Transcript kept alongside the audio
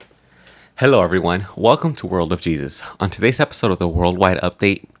Hello, everyone. Welcome to World of Jesus. On today's episode of the Worldwide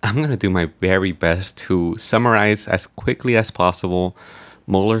Update, I'm going to do my very best to summarize as quickly as possible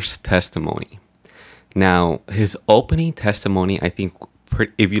Mueller's testimony. Now, his opening testimony, I think,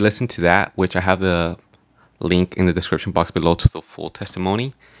 if you listen to that, which I have the link in the description box below to the full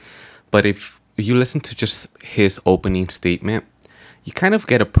testimony, but if you listen to just his opening statement, you kind of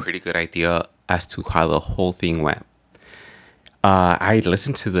get a pretty good idea as to how the whole thing went. I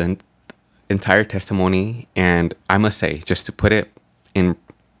listened to the entire testimony, and I must say, just to put it in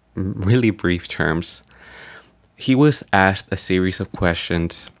really brief terms, he was asked a series of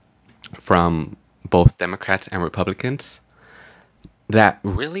questions from both Democrats and Republicans that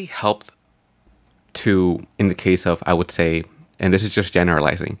really helped to, in the case of, I would say, and this is just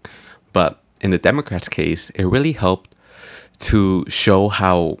generalizing, but in the Democrats' case, it really helped to show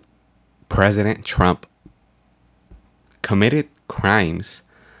how President Trump committed crimes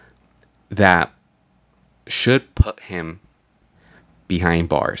that should put him behind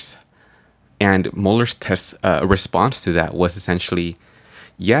bars. And Mueller's response to that was essentially,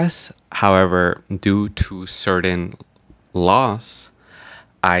 yes, however, due to certain laws,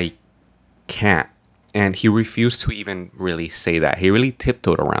 I can't. And he refused to even really say that. He really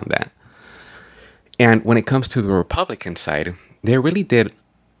tiptoed around that. And when it comes to the Republican side, they really did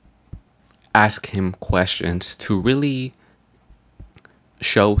ask him questions to really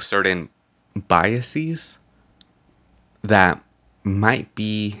show certain biases that might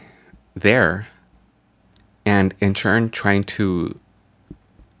be there, and in turn trying to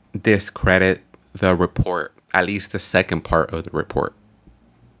discredit the report, at least the second part of the report.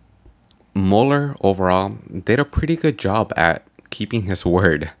 Mueller overall did a pretty good job at keeping his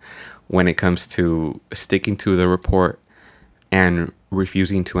word when it comes to sticking to the report and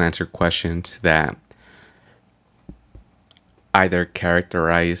refusing to answer questions that either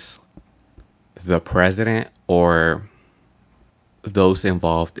characterize the president or those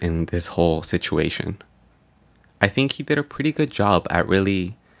involved in this whole situation. I think he did a pretty good job at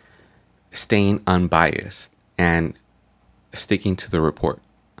really staying unbiased and sticking to the report.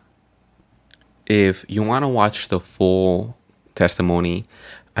 If you want to watch the full testimony,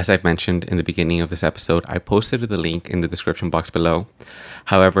 as I've mentioned in the beginning of this episode, I posted the link in the description box below.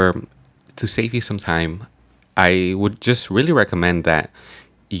 However, to save you some time, I would just really recommend that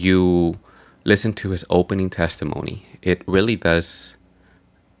you listen to his opening testimony. It really does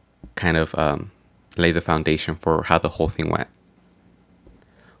kind of lay the foundation for how the whole thing went.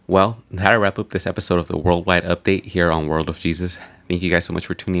 Well, that'll wrap up this episode of the Worldwide Update here on World of Jesus. Thank you guys so much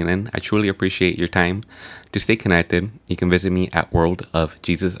for tuning in. I truly appreciate your time. To stay connected, you can visit me at World of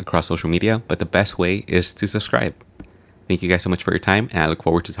Jesus across social media, but the best way is to subscribe. Thank you guys so much for your time, and I look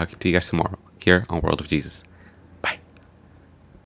forward to talking to you guys tomorrow here on World of Jesus.